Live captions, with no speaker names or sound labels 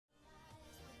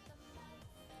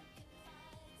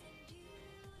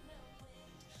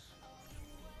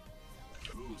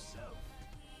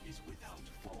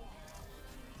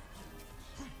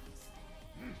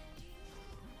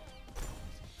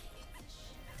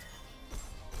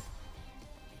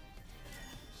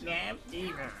Yeah,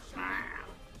 even.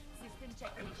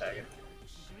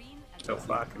 So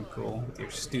fucking cool. You're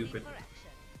stupid.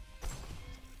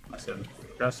 Listen,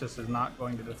 justice is not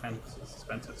going to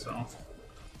dispense itself.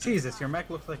 Jesus, your mech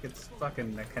looks like it's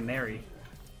fucking a canary.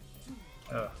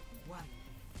 Ugh.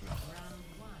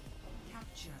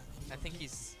 I think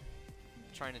he's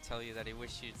trying to tell you that he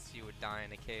wishes you would die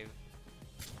in a cave.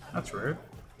 That's rude.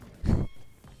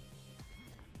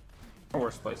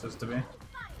 Worse places to be. I'm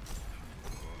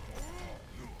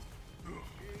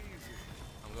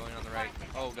going on the right.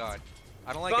 Oh god.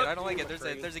 I don't like it, I don't like it. There's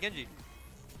a Genji.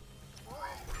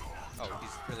 Oh,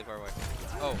 he's really far away.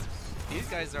 Oh, these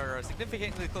guys are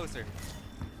significantly closer.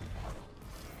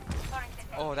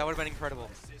 Oh, that would have been incredible.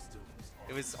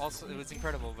 It was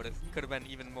incredible, but it could have been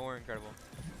even more incredible.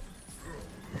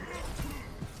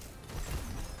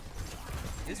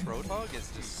 This Roadhog is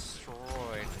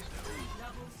destroyed.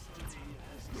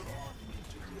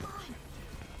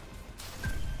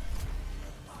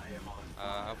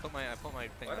 I put my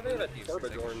thing on the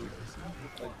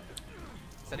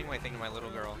setting my thing to my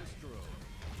little girl.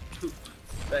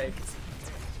 Thanks.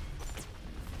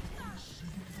 I'm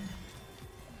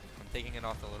taking it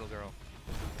off the little girl.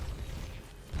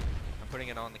 I'm putting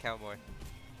it on the cowboy.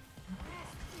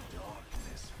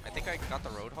 I think I got the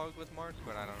Roadhog with Mark,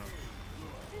 but I don't know.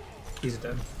 He's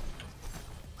dead.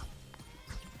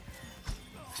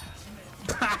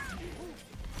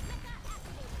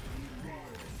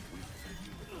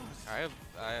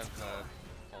 I have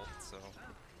ult, so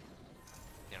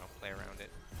you know, play around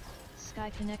it. Sky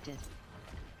connected.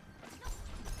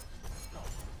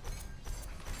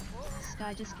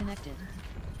 Sky disconnected.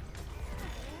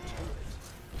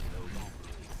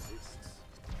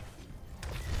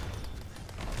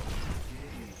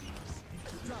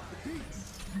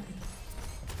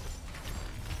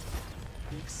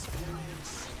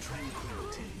 Experience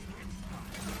tranquility.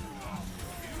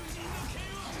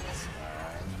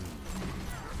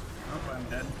 Oh, I'm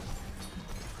dead.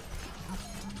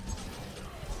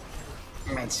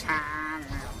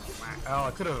 Oh,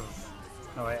 I could have.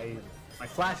 No, my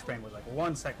flashbang was like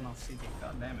 1 second off CD.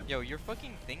 God damn it. Yo, your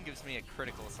fucking thing gives me a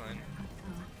critical sign.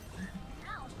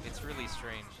 It's really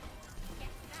strange.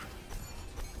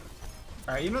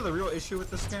 Alright, you know the real issue with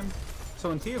this game?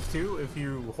 So in TF2, if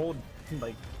you hold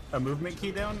like a movement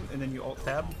key down and then you alt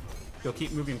tab, you'll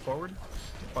keep moving forward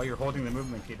while you're holding the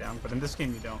movement key down. But in this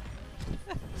game, you don't.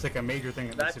 It's like a major thing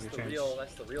that needs to be changed.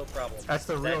 That's the real problem. That's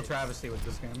the real travesty with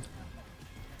this game.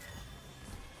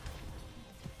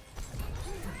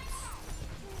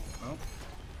 Well,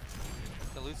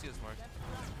 The Lucius Mark.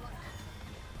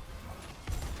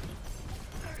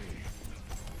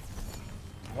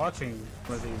 watching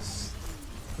where this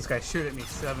guy shoot at me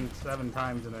seven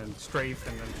times and then strafe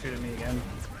and then shoot at me again.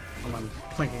 And I'm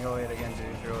plinking away at again, dude.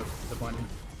 You're disappointed.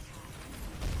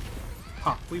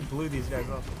 Huh, we blew these guys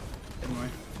up, didn't we?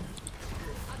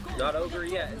 Not over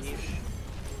yet, Anish.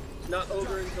 It's not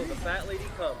over until the fat lady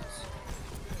comes.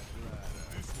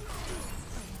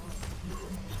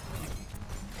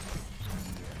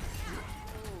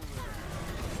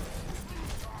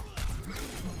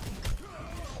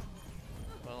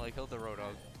 Well, I killed the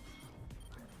Roadhog.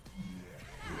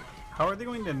 How are they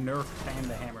going to nerf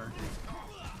Panda Hammer?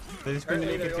 They're just going to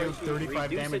make it do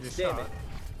 35 damage a shot.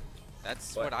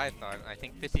 That's what I thought. I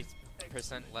think 50%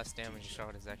 less damage a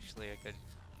shot is actually a good...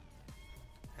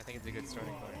 I think it's a good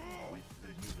starting point.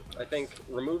 I think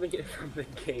removing it from the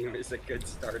game is a good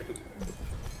starting.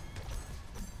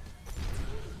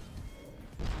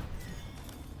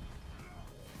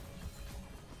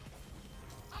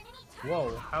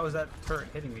 Whoa, how is that turret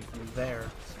hitting me from there?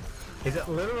 Is it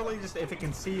literally just if it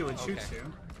can see you, it shoots you?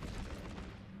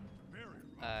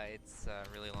 It's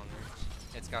really long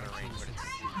range. It's got a range, but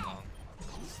it's long.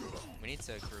 We need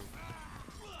to group.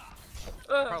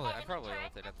 I probably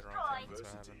ulted at the wrong time. That's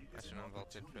what happened. I shouldn't have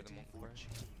ulted for the multiplayer.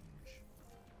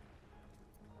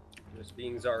 Just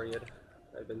being Zarya'd.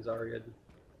 I've been Zarya'd.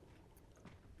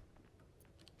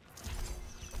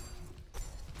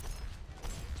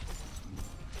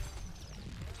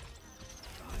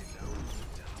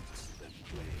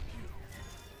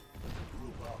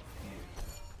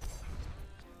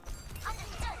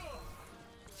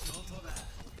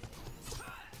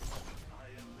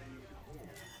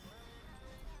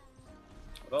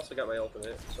 I've also got my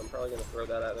ultimate, so I'm probably going to throw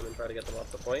that at them and try to get them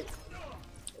off the point.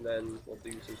 And then we'll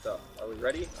do some stuff. Are we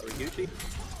ready? Are we Gucci?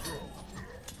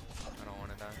 I don't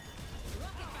want to die.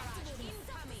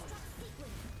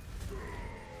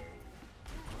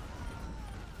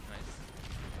 Nice.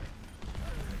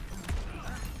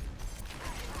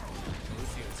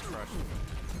 Lucio is crushed.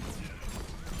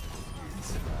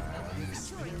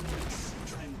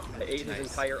 I ate his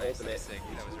entire ultimate. Sick.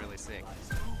 That was really sick.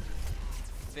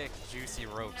 Thick, juicy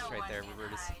ropes right there,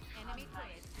 Robertus.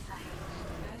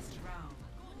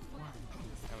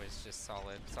 That was just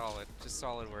solid, just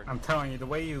solid work. I'm telling you, the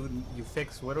way you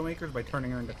fix Widowmakers by turning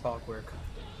her into clockwork.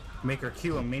 Make her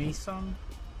cue a mini stun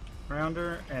around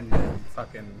her and then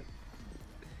fucking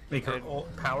make her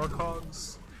ult power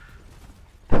cogs.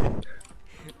 And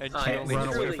she only run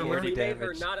does away from her. 40 He made her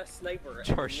damage. not a sniper.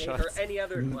 Charge He made her shots. any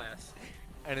other class.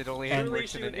 And it only And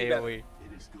works in an she would do AoE.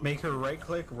 Make her right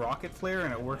click rocket flare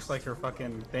and it works like her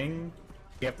fucking thing.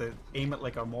 You have to aim it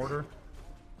like a mortar.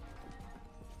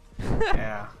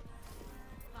 Yeah.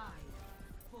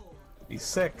 He's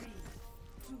sick.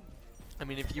 I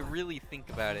mean, if you really think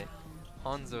about it,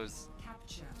 Hanzo's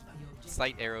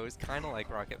sight arrow is kind of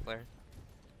like rocket flare.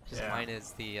 Just Yeah.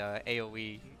 minus the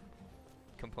AoE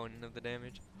component of the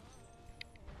damage.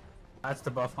 That's the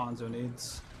buff Hanzo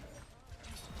needs.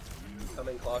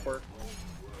 Coming clockwork.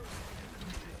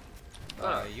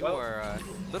 You well, are a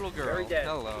little girl. very dead.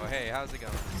 Hello, hey, how's it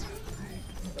going?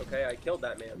 Okay, I killed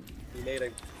that man. He made a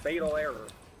fatal error,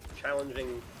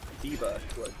 challenging Diva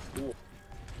to a duel.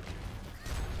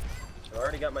 I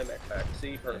already got my mech back.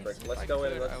 See, perfect. Let's go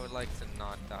in. I would like to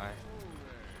not die.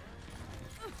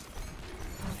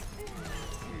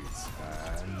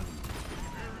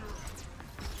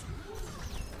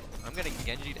 I'm getting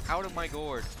Genji'd out of my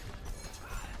gourd.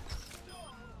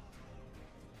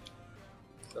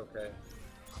 It's okay.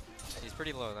 He's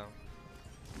pretty low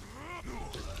though.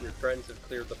 Your friends have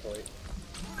cleared the point.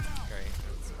 Great,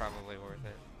 it's probably worth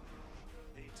it.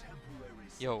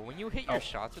 Yo, when you hit your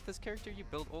shots with this character, you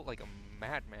build ult like a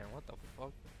madman. What the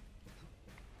fuck?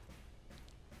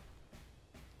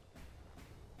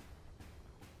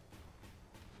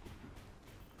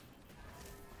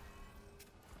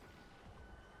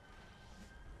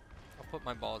 I'll put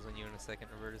my balls on you in a second,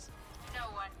 Robertus.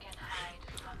 No one can hide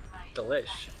from my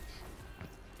Delish.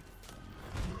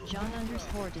 John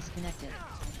disconnected.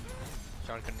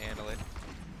 Sean couldn't handle it.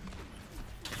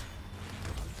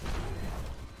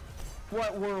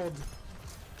 What world?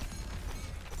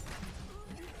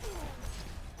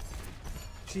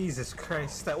 Jesus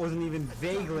Christ, that wasn't even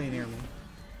vaguely near me.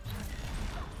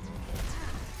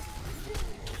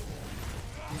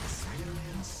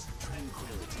 Experience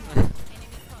tranquility.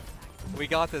 We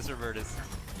got this, Robertus.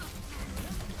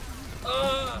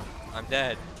 I'm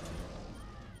dead.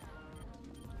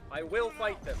 I will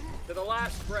fight them to the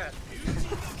last breath.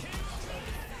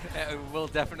 We'll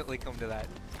definitely come to that.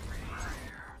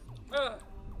 Ugh.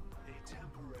 A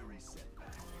temporary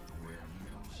setback.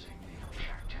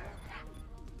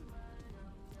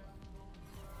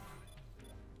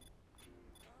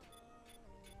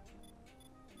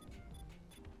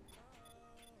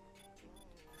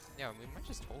 Yeah, we might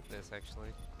just hold this actually.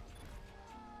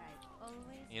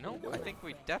 You know, I think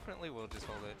we definitely will just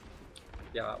hold it.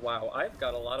 Yeah, wow, I've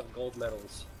got a lot of gold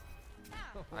medals.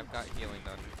 I've got healing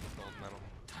done, gold medal.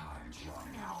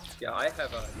 Yeah, I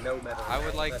have a no medal. I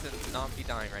would now. like That's- to not be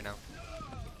dying right now.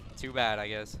 Too bad, I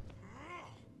guess.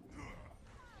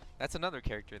 That's another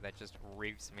character that just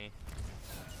rapes me.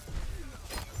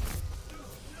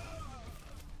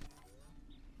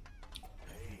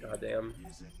 Goddamn.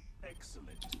 Excellent.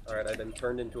 Alright, I've been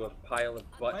turned into a pile of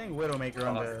butt. Playing Widowmaker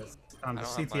on the I don't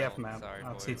have my CTF ult, map, sorry,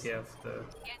 not boys. CTF, Get on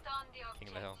the King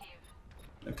of the Hill.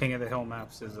 objective. the King of the Hill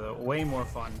maps is way more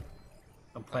fun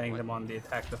than playing them on the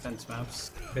attack defense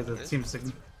maps because it seems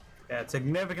it's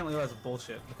significantly less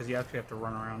bullshit because you actually have to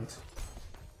run around.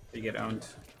 You get owned.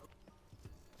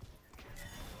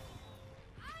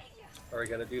 Are we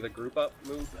gonna do the group up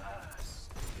move?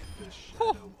 The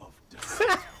shadow of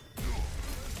death.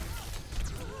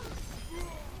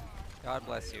 God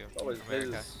bless you, What was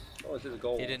America. what was his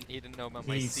goal? He didn't know about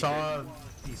my He secret. saw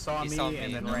He me saw and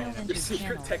me. then No ran. more than The his secret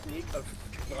channel. technique of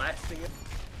blasting it.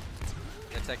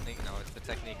 The technique, no, it's the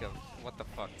technique of what the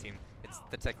fuck, team. It's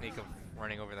the technique of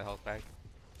running over the health pack.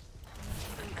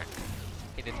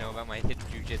 He didn't know about my hidden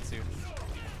jujitsu.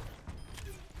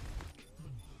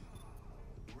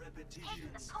 Repetition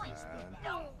is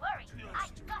Don't worry, I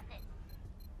got it.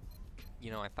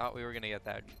 You know, I thought we were gonna get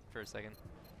that for a second.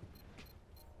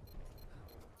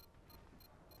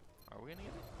 Are we gonna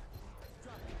get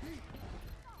it?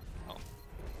 Oh.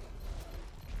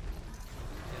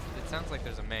 It sounds like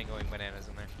there's a man going bananas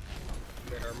in there.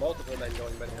 There are multiple men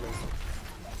going bananas.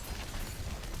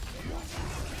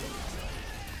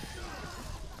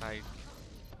 I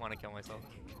want to kill myself.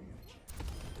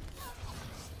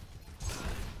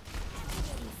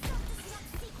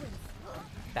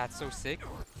 That's so sick.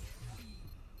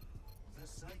 the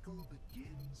cycle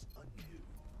begins anew.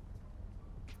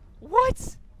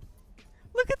 What?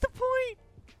 Look at the point.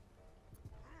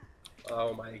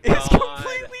 Oh my god. It's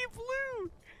completely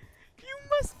blue! You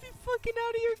must be fucking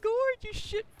out of your gourd, you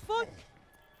shit fuck!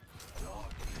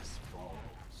 Darkness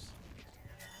falls.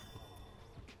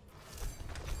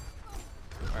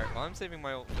 Alright, well I'm saving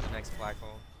my ult for the next black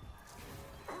hole.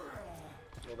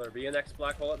 Will there be a next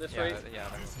black hole at this Yeah, rate? yeah.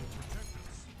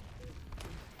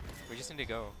 We just need to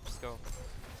go. Just go.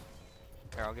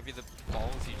 Here, I'll give you the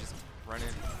balls, you just run in.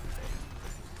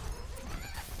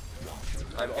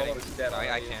 I'm kidding. almost dead. I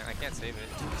already. can't save it.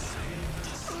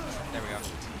 There we go.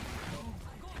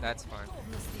 That's fine.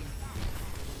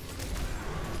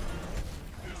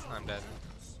 I'm dead.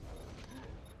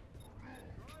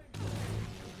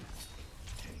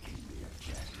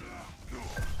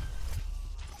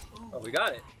 Oh, we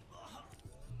got it.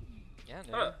 Yeah,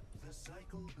 dude. Huh. The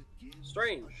cycle begins.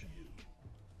 Strange.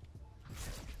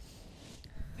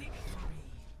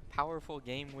 Powerful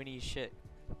game winning shit.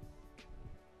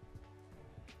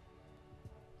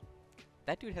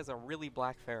 That dude has a really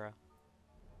black Pharah.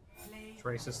 It's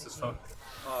racist as fuck.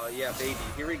 Oh yeah, baby.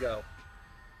 Here we go.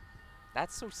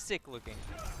 That's so sick looking.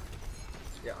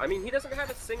 Yeah, I mean he doesn't have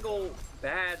a single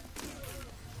bad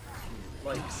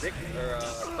like sick or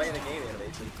play the game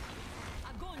animation.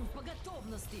 Огонь по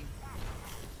готовности.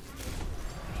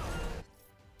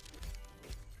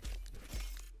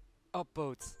 Up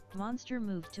boats. Monster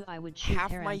move to I would shoot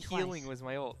Half Heron my twice. healing was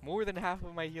my ult. More than half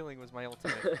of my healing was my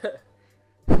ultimate.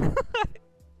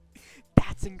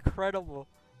 That's incredible.